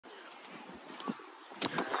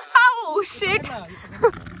Oh shit!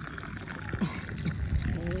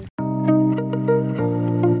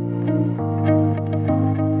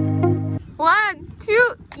 1,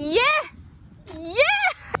 2, yeah!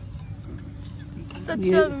 Such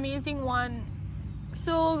an amazing one.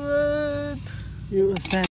 So good. You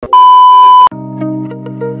stand.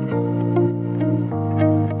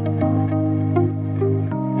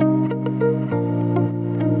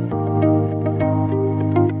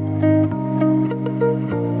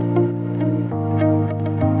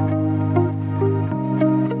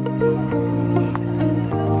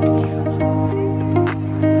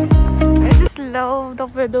 I just love the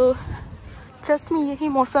weather. Trust me, यही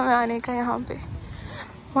मौसम है आने का यहाँ पे.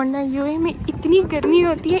 वरना यूएई में इतनी गर्मी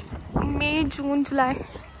होती है मई जून जुलाई,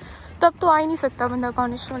 तब तो आ ही नहीं सकता बंदा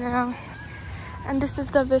कॉर्निश वगैरह में. And this is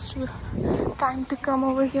the best time to come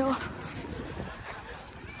over here.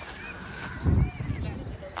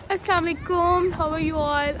 अस्सलाम वालेकुम, how are you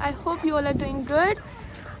all? I hope you all are doing good.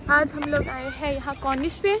 आज हम लोग आए हैं यहाँ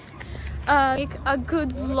कॉर्निश पे एक a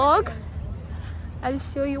good vlog. I will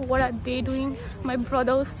show you what are they doing, my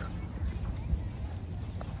brothers.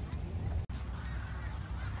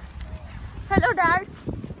 Hello dad.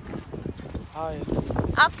 हाय.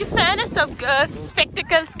 आपके फैन है सब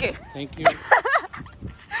स्पेक्टिकल्स के. Thank you.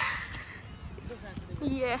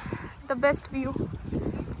 ये द बेस्ट व्यू.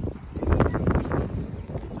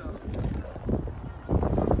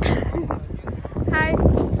 हाय,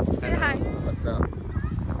 से हाय.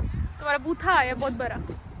 तुम्हारा बूथा है बहुत बड़ा.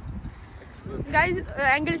 गाइस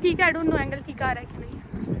एंगल ठीक है. आई डोंट नो एंगल ठीक आ रहा है कि नहीं.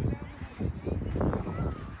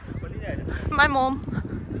 My mom.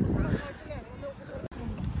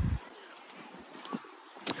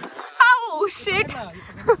 Oh shit!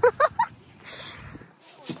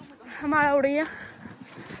 हमारा उड़ गया.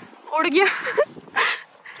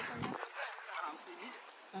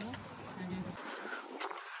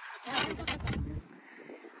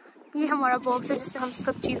 ये हमारा बॉक्स है जिसमें हम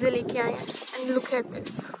सब चीजें लेके आए हैं. And look at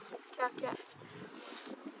this. क्या है.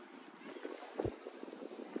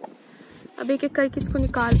 अब एक एक करके इसको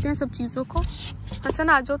निकालते हैं सब चीजों को. हसन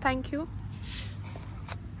आ जाओ. Thank you.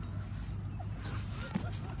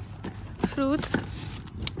 फ्रूट्स.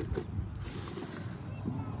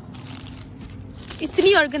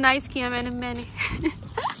 इतनी ऑर्गेनाइज किया मैंने.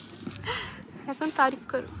 हसन तारीफ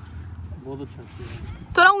करो. बहुत अच्छा.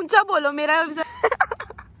 थोड़ा ऊंचा बोलो. मेरा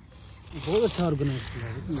बहुत अच्छा ऑर्गेनाइज किया.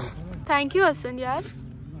 थैंक यू हसन यार.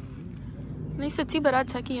 नहीं सच्ची बड़ा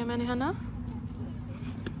अच्छा किया मैंने, है ना.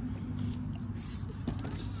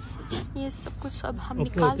 ये सब कुछ अब हम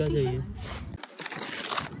निकालते हैं.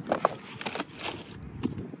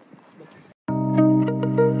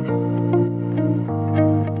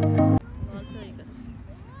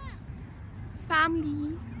 फैमिली.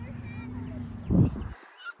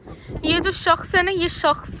 ये जो शख्स है ना,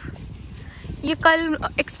 ये कल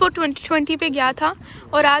एक्सपो 2020 पे गया था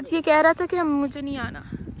और आज ये कह रहा था कि मुझे नहीं आना.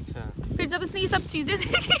 फिर जब इसने ये सब चीजें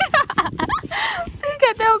देखी फिर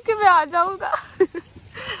कहते हैं ओके मैं आ जाऊंगा.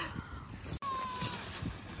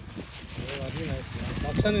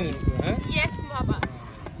 Yes Baba.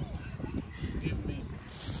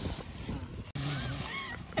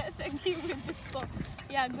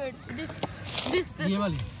 Yeah, good. This. ये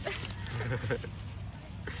वाली.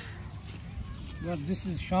 What this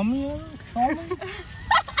is Shaam.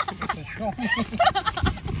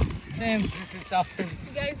 Same. This is after.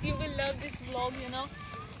 Guys, you will love this vlog. You know,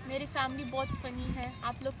 मेरी फैमिली बहुत फनी है.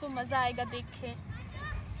 आप लोग को मजा आएगा देख के.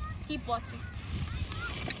 Keep watching.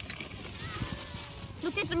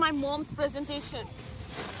 Look at my mom's presentation.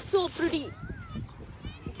 So pretty.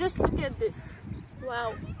 Just look at this.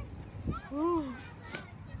 Wow.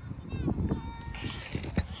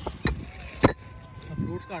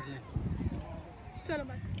 Fruits काट लें. चलो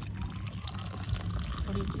बस.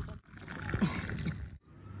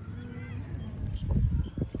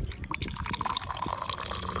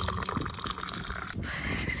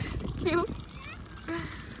 क्यों?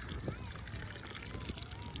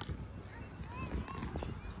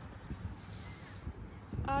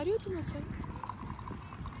 आ रही हो तुम ऐसे?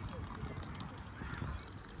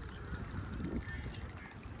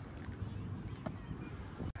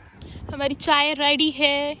 हमारी चाय रेडी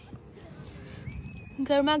है.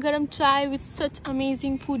 गर्मा गर्म चाय विथ सच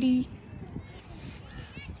अमेजिंग फूडी.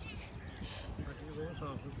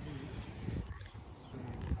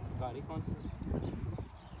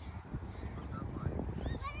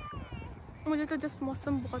 मुझे तो जस्ट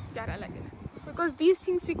मौसम बहुत प्यारा लगे because these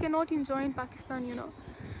things we can not enjoy in Pakistan. You know,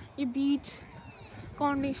 ये बीच,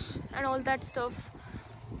 Cornish and all that stuff.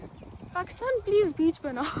 Pakistan please बीच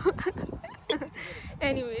बनाओ.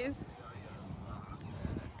 एनीवेज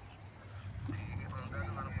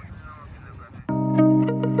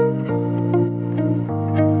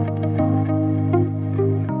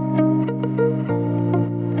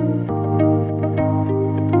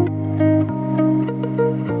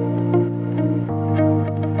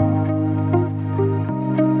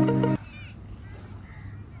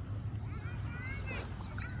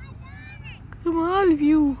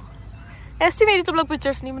वैसे मेरी तुम लोग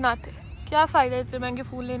पिक्चर्स नहीं बनाते, क्या फ़ायदा है इतने महंगे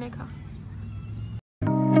फूल लेने का।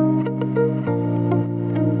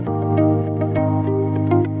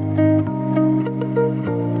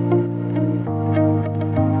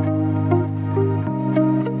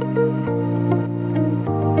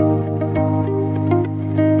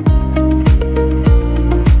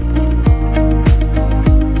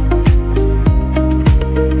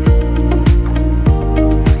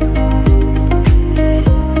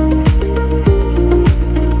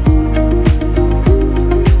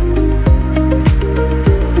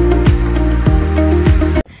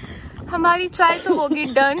 हमारी चाय तो होगी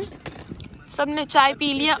डन, सबने चाय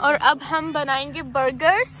पी लिया और अब हम बनाएंगे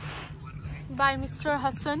बर्गर्स बाय मिस्टर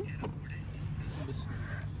हसन।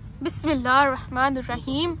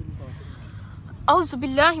 बिस्मिल्लाहिर्रहमानिर्रहीम, औज़ु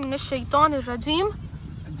बिल्लाहि मिनश शैतानिर रजीम।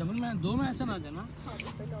 दो में ऐसा ना जाना।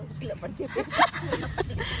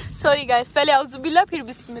 सॉरी गाइस, पहले औज़ु बिल्लाह फिर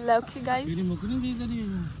बिस्मिल्लाह। ओके गाइस, मेरी मुकनी भी इधर ही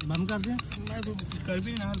बंद कर दे। मैं तो कर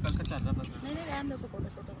भी ना कल का चल रहा था। नहीं रहने दो, तो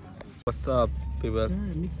फोटो व्हाट्स अप पीपल,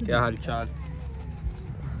 क्या हाल चाल।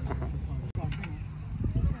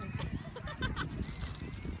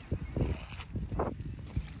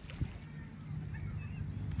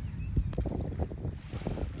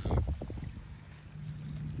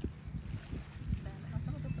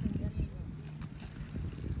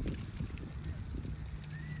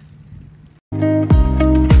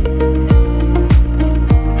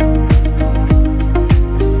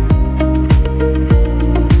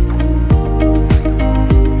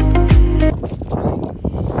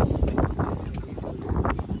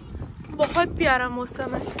 बहुत प्यारा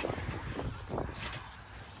मौसम है।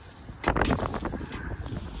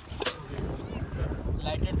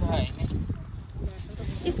 लाइटर तो है नहीं,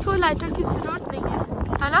 इसको लाइटर की जरूरत नहीं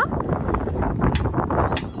है ना।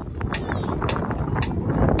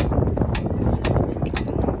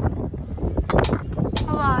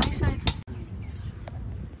 हवा आ रही शायद,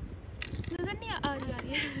 नजर नहीं आ रही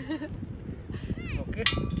है। ओके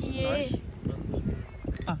ये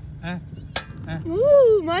हैं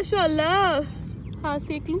माशाल्लाह, हाँ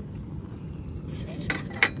सेक लूं।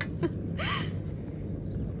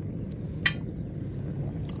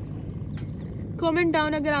 कमेंट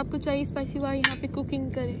डाउन अगर आपको चाहिए स्पाइसी वार यहाँ पे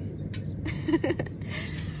कुकिंग करे।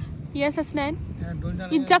 यस हसनैन,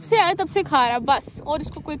 ये जब से आया तब से खा रहा बस, और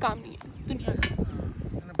इसको कोई काम नहीं है दुनिया का।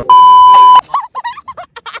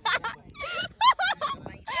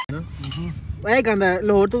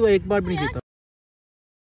 लाहौर तो एक बार भी नहीं जीता।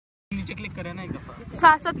 नीचे क्लिक करें ना एक दफा।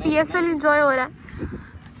 साथ साथ PSL एंजॉय हो रहा है,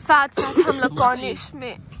 साथ साथ हम लोग कॉर्निश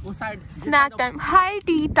में snack time, high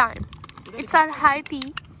tea time, it's our high tea.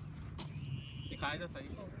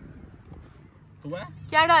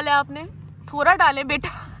 क्या डाला आपने? थोड़ा डाले बेटा।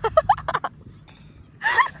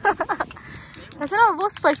 वैसे ना वो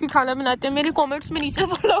स्पाइसी खाना बनाते हैं, मेरे कमेंट्स में नीचे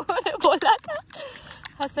वो लोगों ने बोला था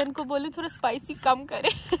हसन को बोले थोड़ा स्पाइसी कम करे।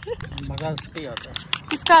 मजा उसका आता है।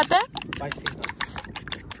 किसका आता है? स्पाइसी का।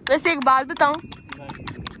 वैसे एक बात बताऊं,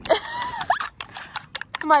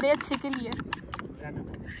 तुम्हारे अच्छे के लिए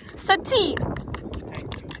सच्ची।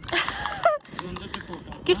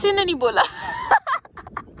 किसी ने नहीं बोला।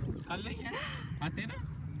 कल नहीं है आते ना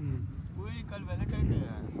कोई, कल वैलेंटाइन डे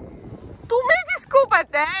है। तुम्हें किसको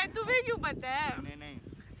पता है? तुम्हें क्यों पता है? नहीं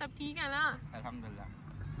सब ठीक है ना? अल्हम्दुलिल्लाह।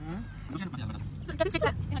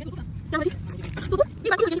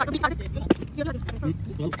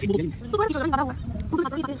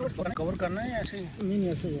 कवर करना है ऐसे? नहीं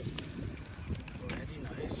ऐसे। Very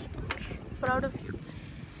nice, proud of you.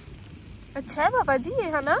 अच्छा है पापा जी ये,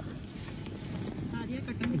 है ना?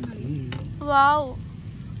 वाओ।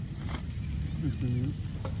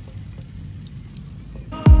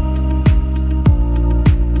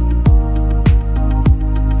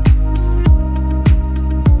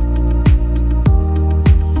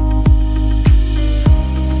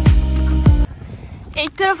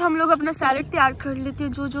 एक तरफ हम लोग अपना सैलेड तैयार कर लेते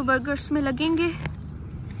हैं जो जो बर्गर्स में लगेंगे,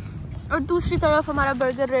 और दूसरी तरफ हमारा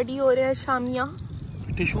बर्गर रेडी हो रहा है। शामिया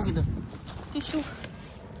टिश्यू किधर? टिश्यू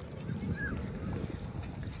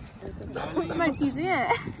हमारी चीजें हैं।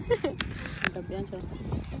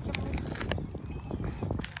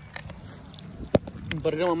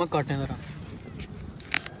 बर्गर मामा काटे जरा।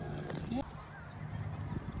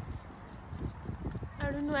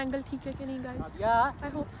 आई डोंट नो एंगल ठीक है कि नहीं गाइस, आई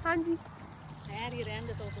होप। हाँ जी, खैर ये रहने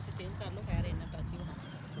दो, सॉस से चेंज कर लो। खैर इतना काची हो,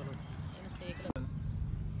 चलो इन्हें सेक लो।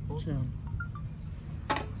 अच्छा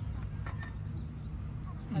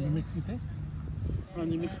मिक्स किते? हां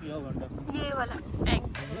जी मिक्स किया होगा। ये वाला एग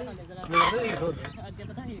आज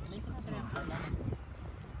पता हीट नहीं सुना तेरे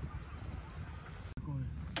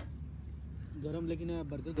गरम, लेकिन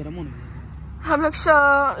बर्गर गरम होने। हम लोग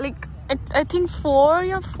लाइक आई थिंक 4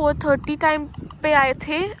 या 4:30 टाइम पे आए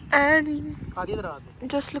थे and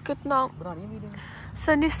just look it now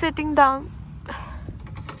sun is sitting down.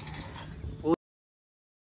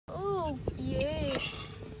 ओह ये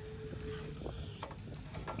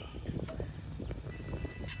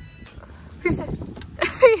फिर से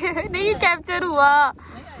नहीं कैप्चर हुआ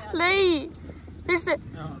नहीं फिर से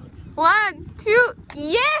 1 2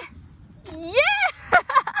 ये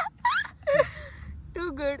टू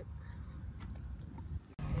गुड।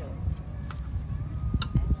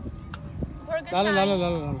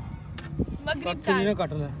 मगरिब टाइम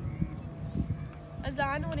काट ले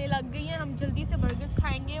अजान होने लग गई है, हम जल्दी से बर्गर्स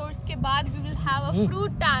खाएंगे और उसके बाद we will have a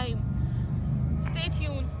fruit time. Stay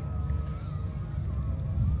tune.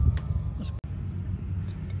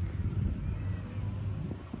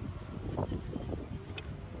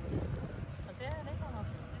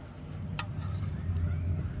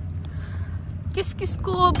 किस किस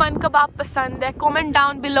को बन कबाब पसंद है? Comment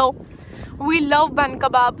down below. We love बन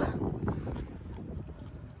कबाब।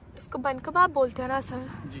 इसको बन कबाब बोलते हैं ना सर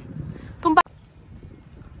जी। तुम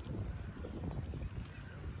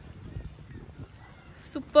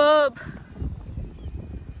सुपर्ब।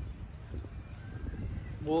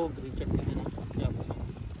 वो ग्रीन चटनी है ना क्या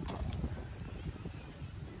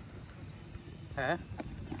है?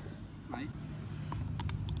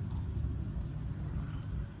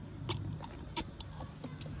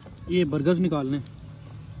 ये बर्गर्स निकालने।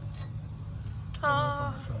 हाँ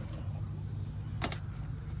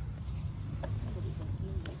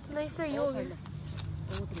नहीं सही हो गया।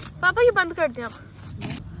 पापा ये बंद कर दें आप।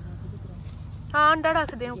 हाँ अंडा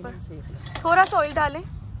रख दें ऊपर, थोड़ा सा ऑयल डालें।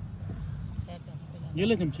 ये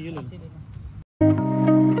ले चमची ये ले।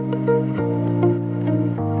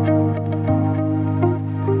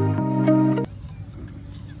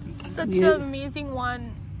 Such an amazing one,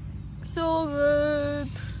 so good.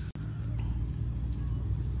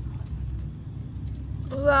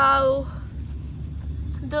 Wow,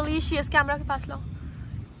 delicious. Camera के पास लाओ।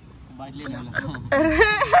 बाइट ले लो।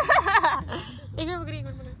 एक मिनट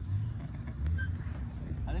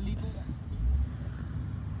अरे लीक होगा।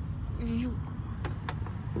 यू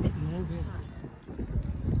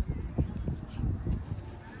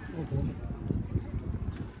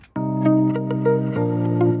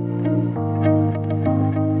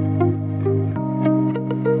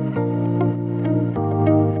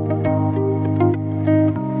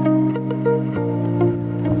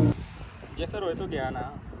जैसे रोए तो गया ना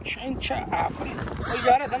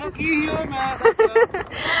यार ना की मैं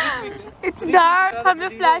इट्स डार्क। हमें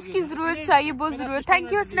फ्लैश की जरूरत चाहिए, बहुत जरूरत।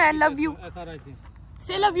 Thank you Hasnain, love you.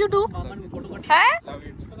 से लव यू टू है।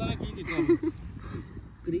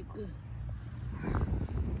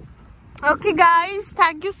 Okay guys,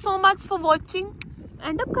 thank you so much for watching.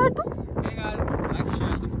 And up कर दूं?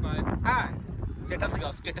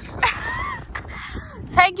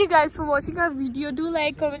 Thank you guys for watching our video. Do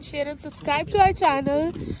like, comment, share and subscribe to our channel.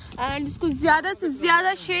 And इसको ज़्यादा से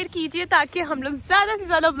ज़्यादा share कीजिए ताकि हम लोग ज़्यादा से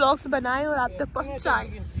ज़्यादा ब्लॉग्स बनाएं और आप तक पहुंचाएं।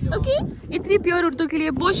 ओके इतनी प्योर उर्दू के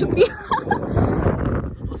लिए बहुत शुक्रिया।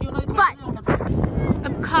 बाय।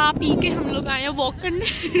 अब खा पी के हम लोग आए हैं वॉक करने।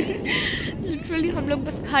 लिटरली हम लोग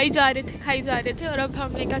बस खाई जा रहे थे और अब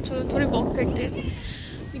हमने कहा चलो थोड़े वॉक करते हैं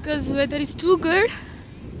because weather is to good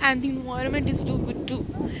and the environment is to good to.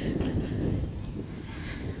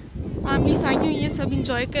 Family I हुई है, सब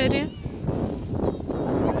इंजॉय कर रहे हैं।